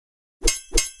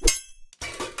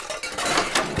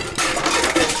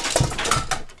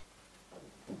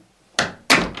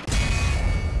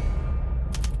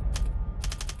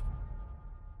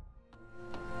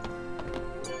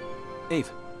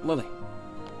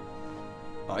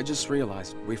I just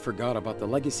realized we forgot about the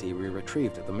legacy we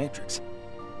retrieved at the Matrix.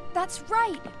 That's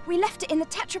right! We left it in the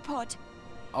tetrapod.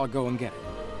 I'll go and get it.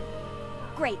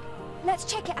 Great. Let's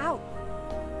check it out.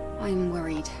 I'm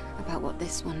worried about what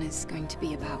this one is going to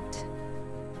be about.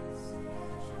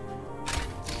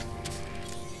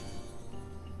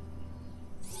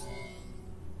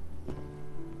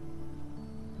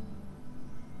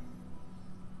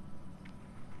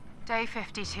 Day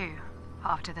 52,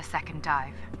 after the second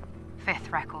dive.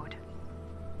 5th record.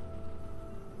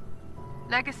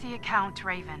 Legacy account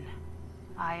Raven.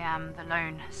 I am the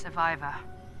lone survivor.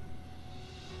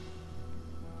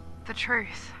 The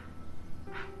truth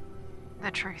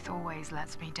always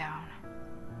lets me down.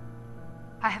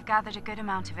 I have gathered a good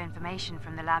amount of information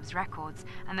from the lab's records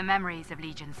and the memories of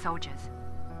Legion's soldiers.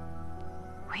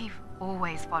 We've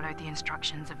always followed the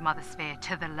instructions of Mother Sphere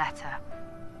to the letter.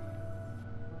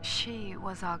 She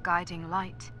was our guiding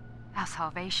light, our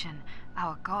salvation,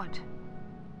 our god.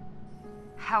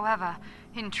 However,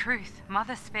 in truth,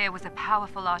 Mother Sphere was a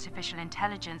powerful artificial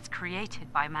intelligence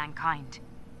created by mankind.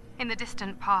 In the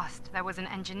distant past, there was an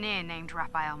engineer named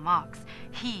Raphael Marx.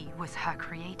 He was her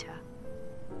creator.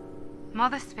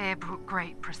 Mother Sphere brought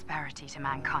great prosperity to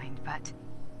mankind, but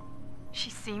she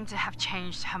seemed to have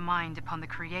changed her mind upon the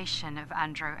creation of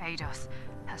Andro Eidos,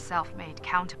 her self-made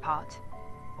counterpart.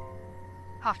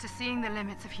 After seeing the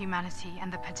limits of humanity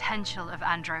and the potential of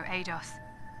Andro Eidos,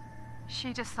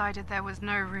 she decided there was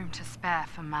no room to spare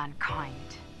for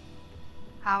mankind.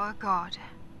 Our god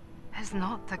is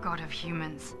not the god of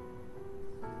humans.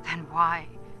 Then why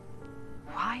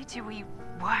do we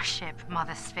worship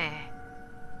Mother Sphere?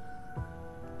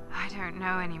 I don't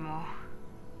know anymore.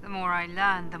 The more I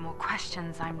learn, the more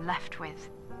questions I'm left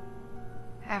with.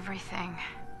 Everything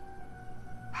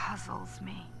puzzles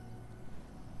me.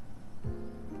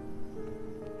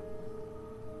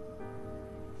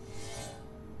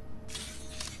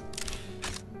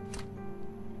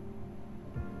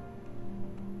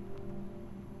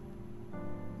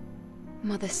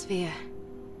 Mother Sphere.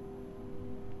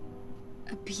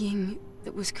 A being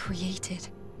that was created.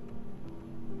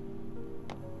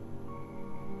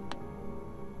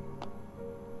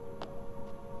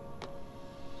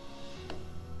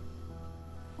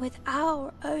 With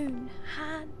our own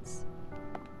hands.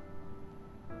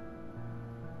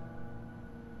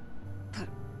 But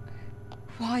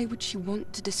why would she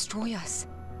want to destroy us?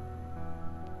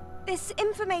 This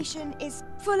information is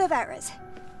full of errors.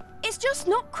 It's just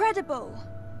not credible.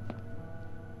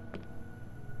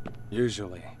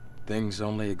 Usually, things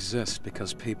only exist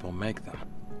because people make them.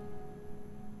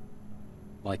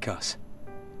 Like us.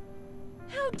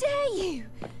 How dare you?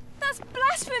 That's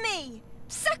blasphemy!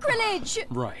 Sacrilege!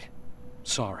 Right.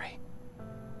 Sorry.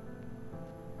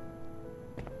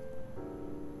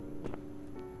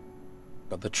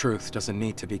 But the truth doesn't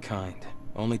need to be kind,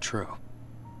 only true.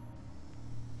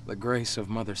 The grace of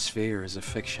Mother Sphere is a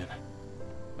fiction.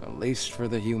 At least for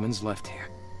the humans left here.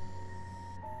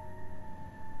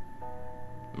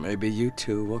 Maybe you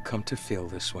too will come to feel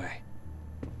this way.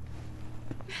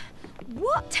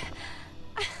 What?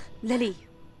 Lily,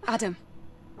 Adam.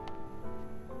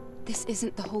 This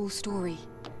isn't the whole story.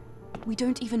 We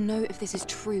don't even know if this is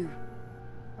true.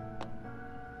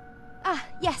 Ah,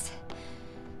 yes.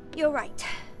 You're right.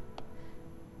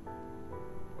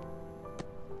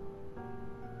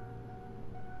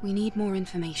 We need more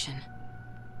information.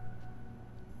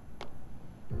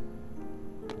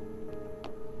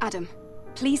 Adam,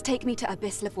 please take me to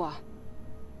Abyss Levois.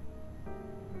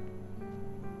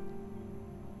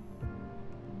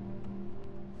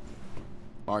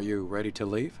 Are you ready to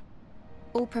leave?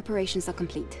 All preparations are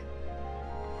complete.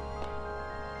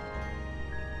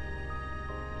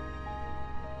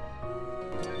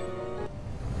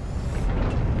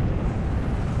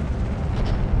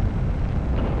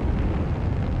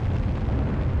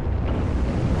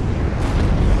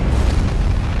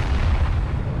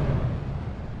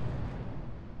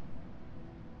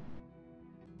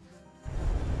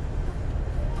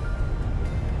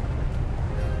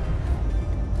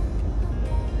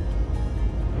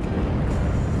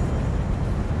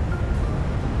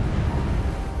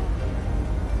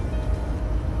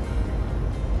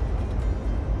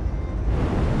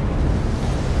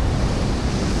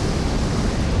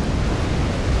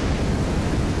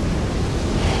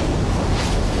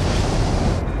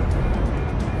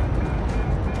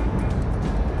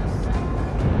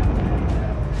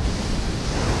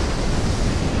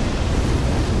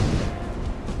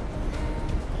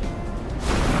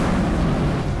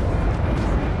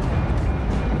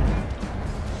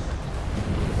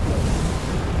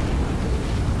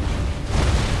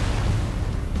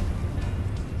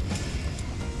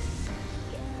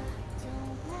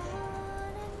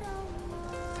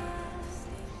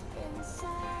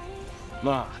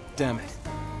 Ah, damn it.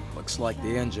 Looks like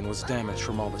the engine was damaged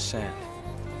from all the sand.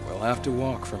 We'll have to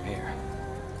walk from here.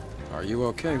 Are you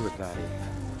okay with that, Eve?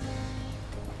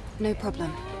 No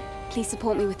problem. Please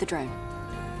support me with the drone.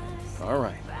 All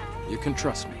right. You can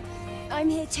trust me. I'm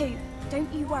here too.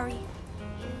 Don't you worry.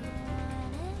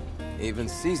 Even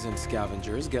seasoned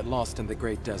scavengers get lost in the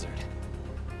Great Desert.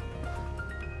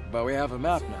 But we have a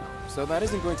map now, so that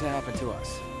isn't going to happen to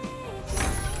us.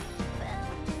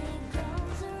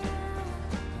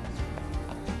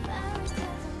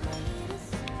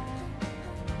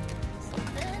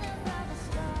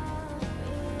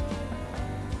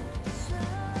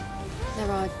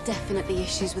 There are definitely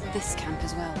issues with this camp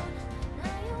as well.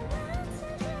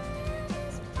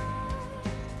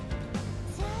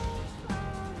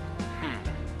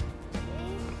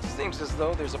 Seems as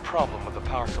though there's a problem with the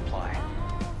power supply.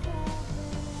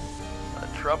 The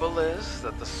trouble is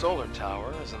that the solar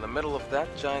tower is in the middle of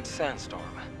that giant sandstorm.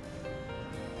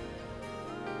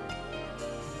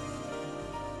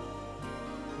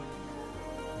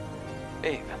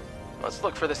 Eve, let's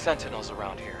look for the sentinels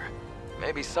around here.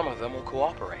 Maybe some of them will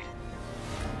cooperate.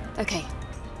 Okay.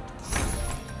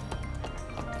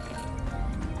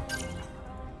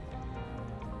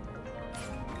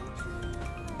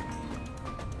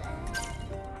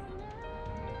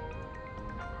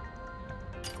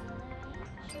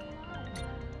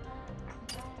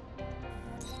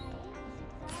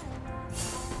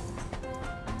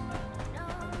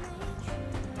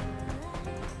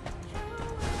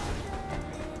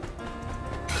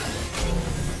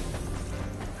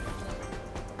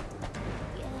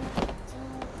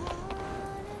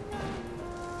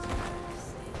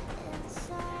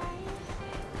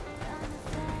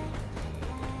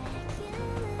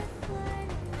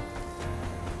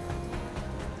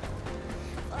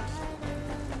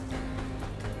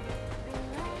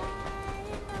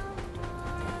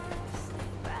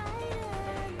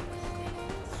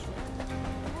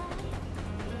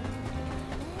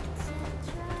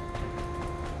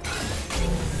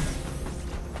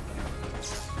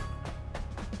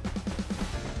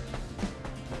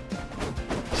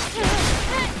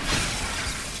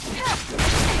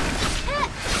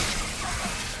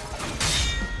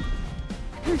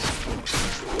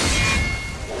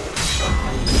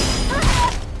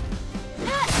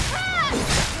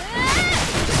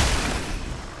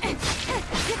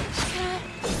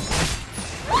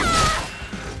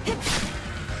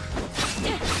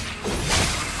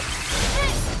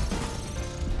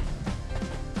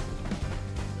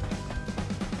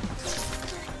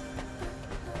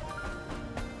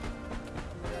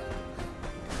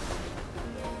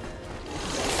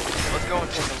 Go and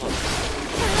take a look.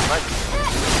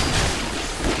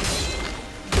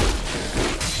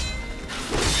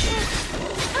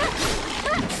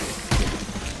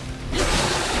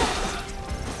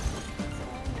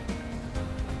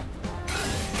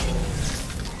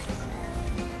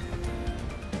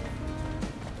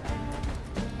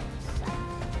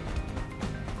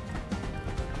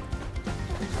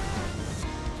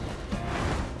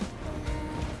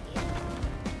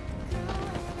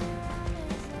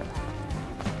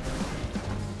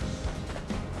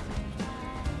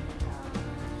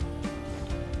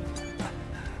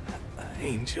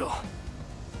 Angel.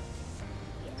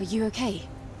 Are you okay?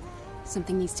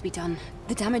 Something needs to be done.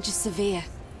 The damage is severe.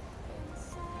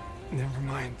 Never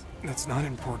mind. That's not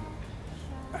important.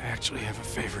 I actually have a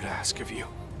favor to ask of you.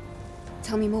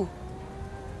 Tell me more.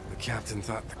 The captain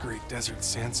thought the Great Desert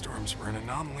sandstorms were an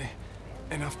anomaly,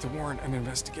 enough to warrant an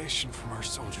investigation from our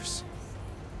soldiers.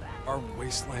 Our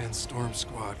Wasteland Storm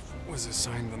Squad was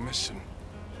assigned the mission.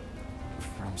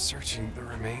 From searching the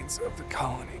remains of the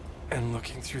colony and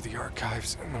looking through the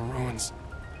archives and the ruins,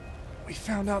 we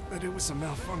found out that it was a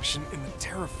malfunction in the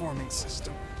terraforming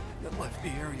system that left the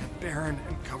area barren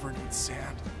and covered with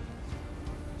sand.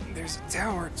 There's a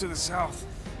tower to the south,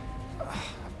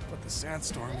 but the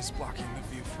sandstorm is blocking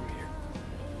the view from here.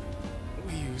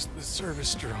 We used the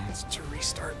service drones to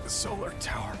restart the solar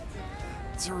tower,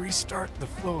 to restart the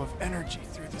flow of energy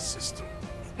through the system.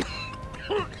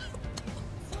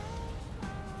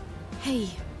 Hey,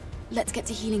 let's get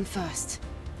to healing first.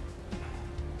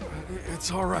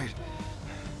 It's all right.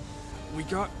 We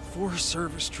got 4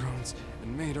 service drones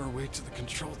and made our way to the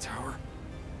control tower.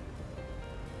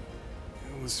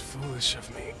 It was foolish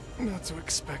of me not to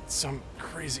expect some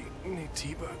crazy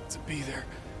Natiba to be there.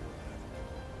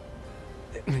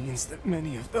 It means that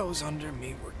many of those under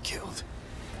me were killed,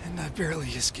 and I barely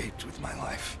escaped with my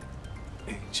life.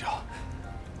 Angel,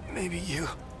 maybe you.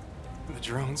 The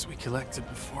drones we collected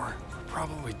before were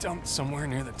probably dumped somewhere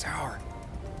near the tower.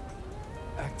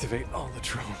 Activate all the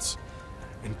drones,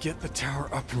 and get the tower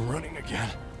up and running again.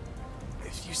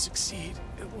 If you succeed,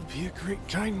 it will be a great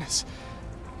kindness.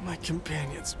 My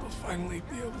companions will finally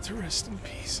be able to rest in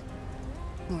peace.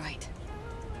 All right.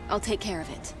 I'll take care of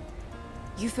it.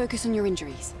 You focus on your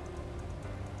injuries.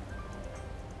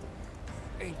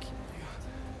 Thank you.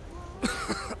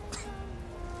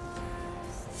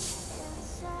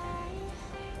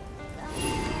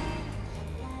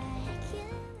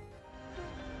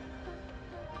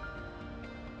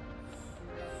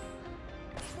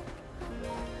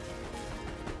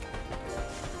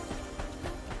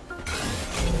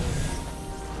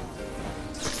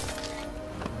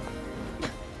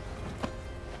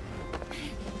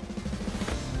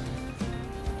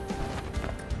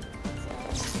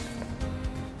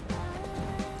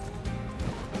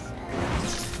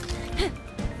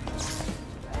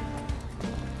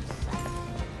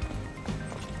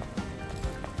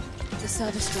 The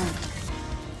service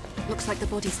drone. Looks like the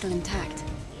body's still intact.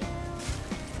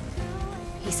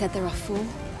 He said there are 4.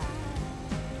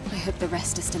 I hope the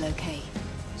rest are still okay.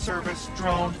 Service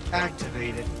drone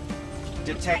activated.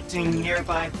 Detecting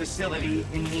nearby facility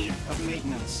in need of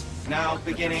maintenance. Now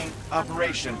beginning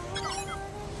operation.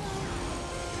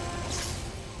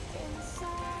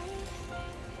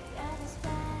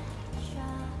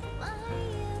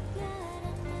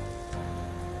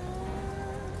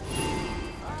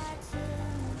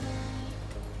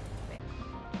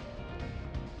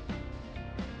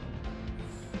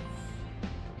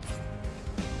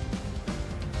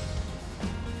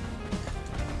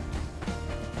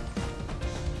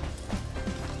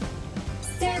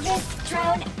 Service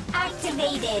drone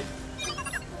activated.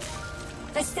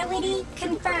 Facility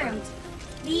confirmed.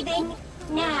 Leaving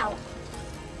now.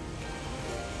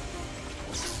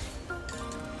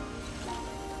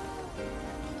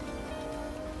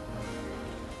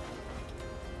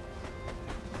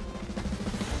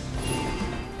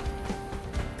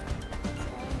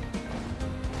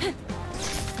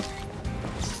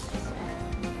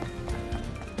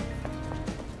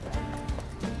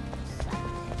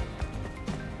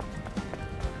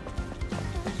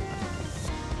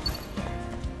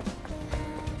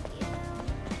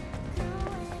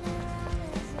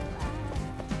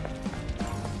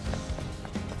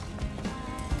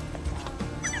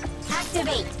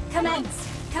 Activate. Commence.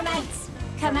 Commence.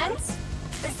 Commence.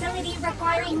 Facility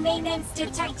requiring maintenance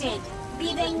detected.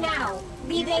 Leaving now.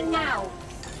 Leaving now.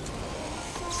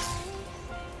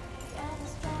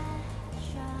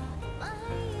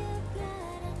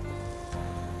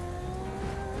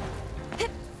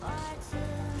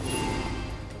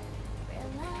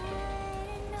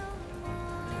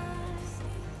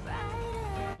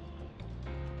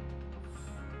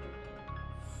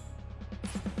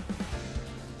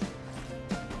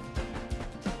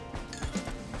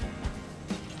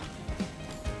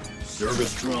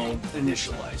 Service drone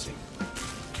initializing.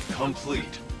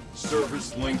 Complete.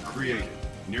 Service link created.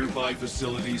 Nearby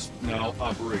facilities now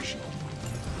operational.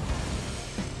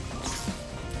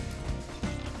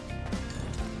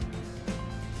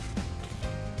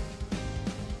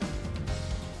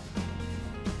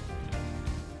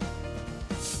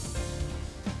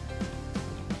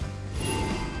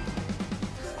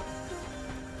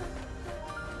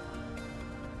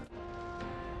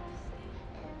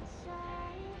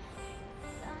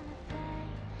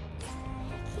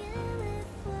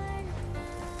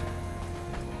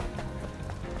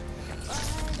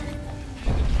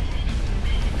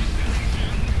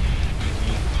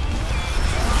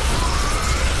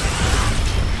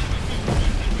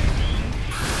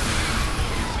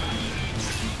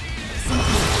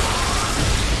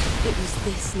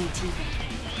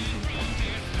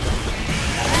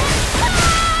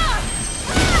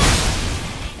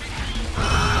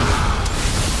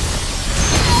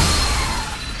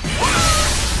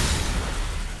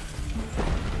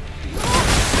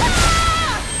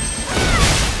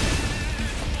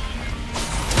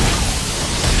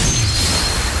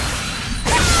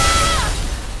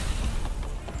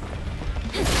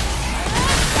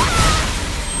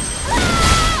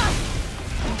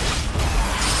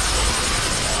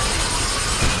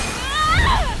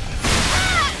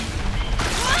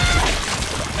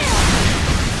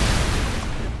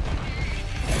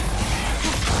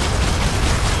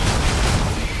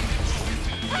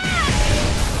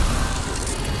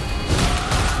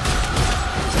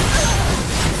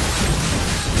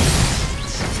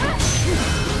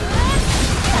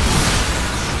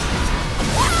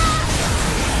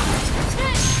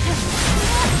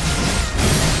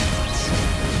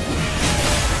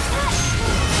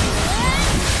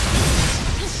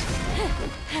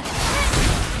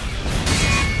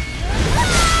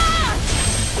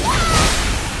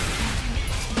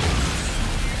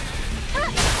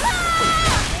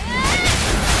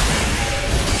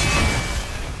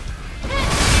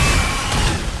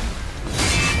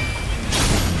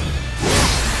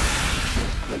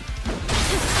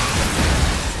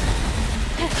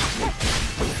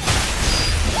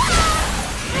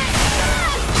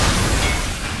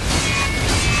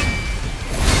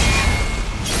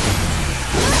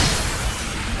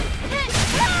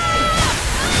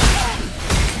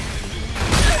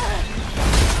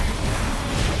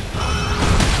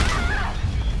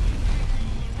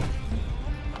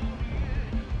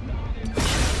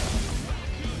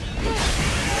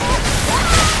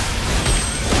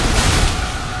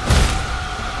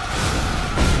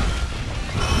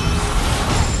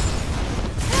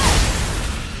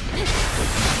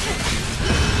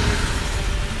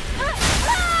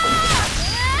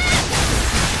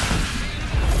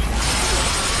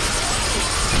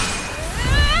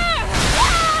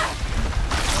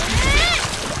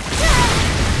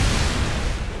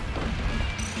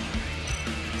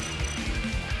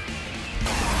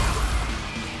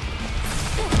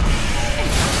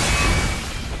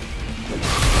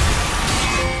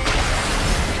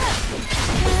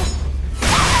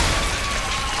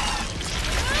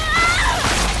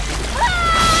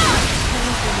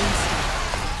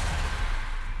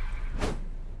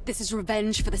 This is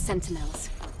revenge for the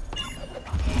Sentinels.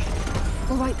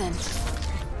 All right then.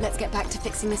 Let's get back to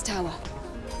fixing this tower.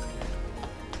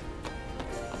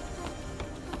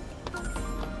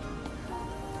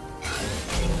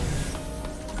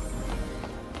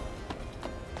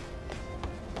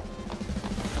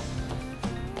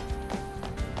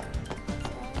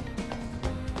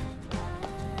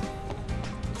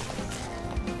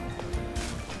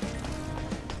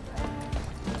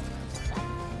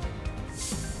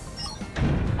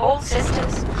 All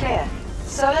systems clear.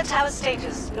 Solar tower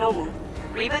status normal.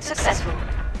 Reboot successful.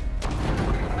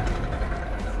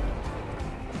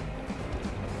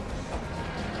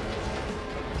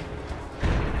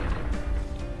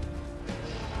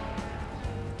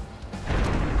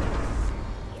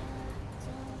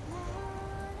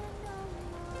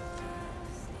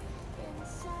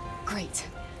 Great.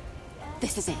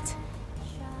 This is it.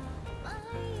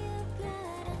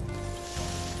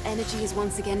 Energy is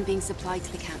once again being supplied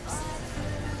to the camps.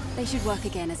 They should work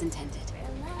again as intended.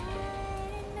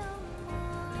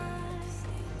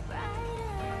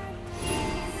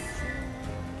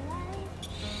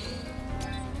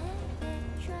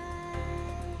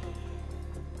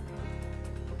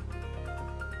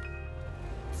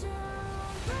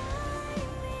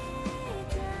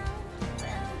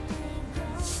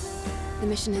 The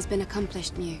mission has been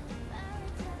accomplished, Mew.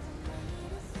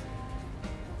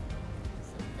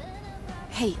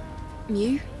 Hey,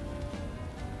 Mew?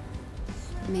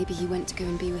 Maybe he went to go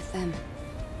and be with them.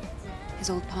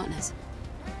 His old partners.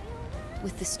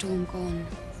 With the storm gone,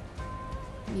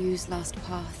 Mew's last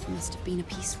path must have been a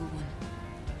peaceful one.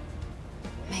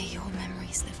 May your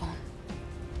memories live on.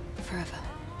 Forever.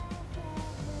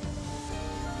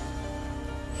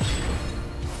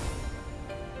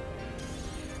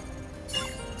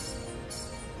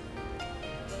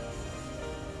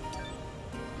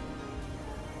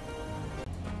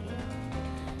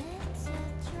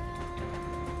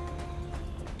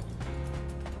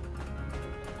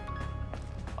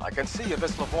 I can see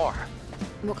Abyss Lavoir.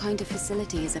 What kind of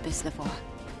facility is Abyss Lavoir?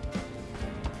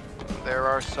 There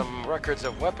are some records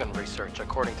of weapon research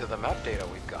according to the map data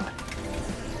we've got.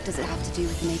 Does it have to do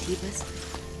with the Natives?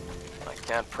 I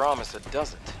can't promise it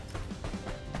doesn't.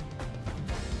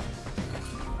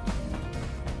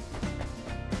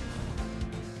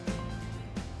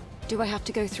 Do I have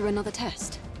to go through another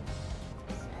test?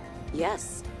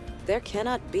 Yes. There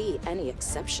cannot be any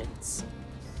exceptions.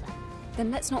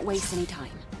 Then let's not waste any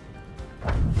time.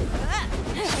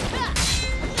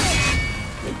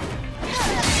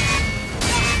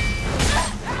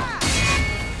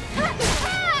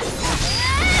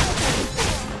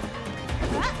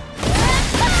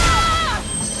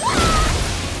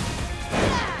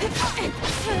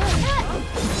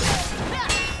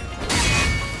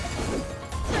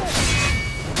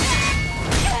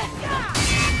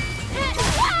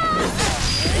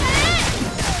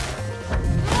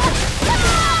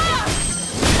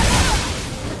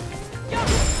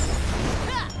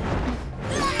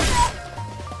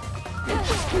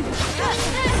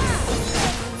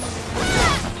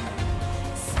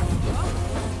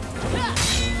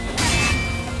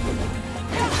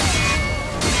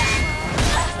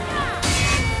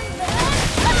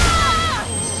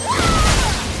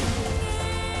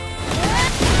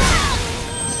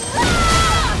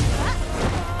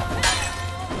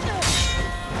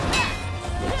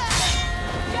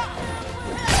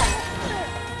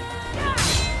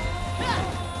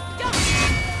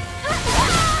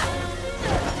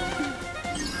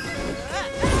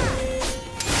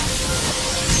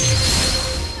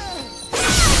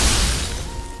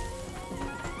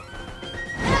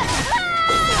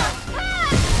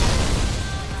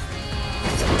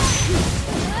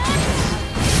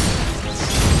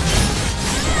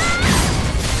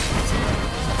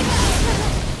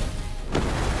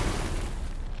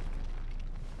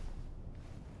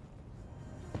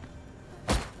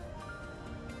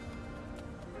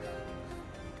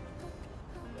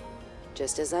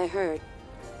 Just as I heard.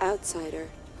 Outsider.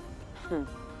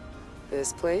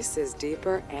 This place is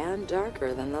deeper and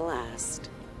darker than the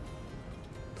last.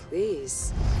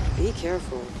 Please, be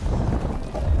careful.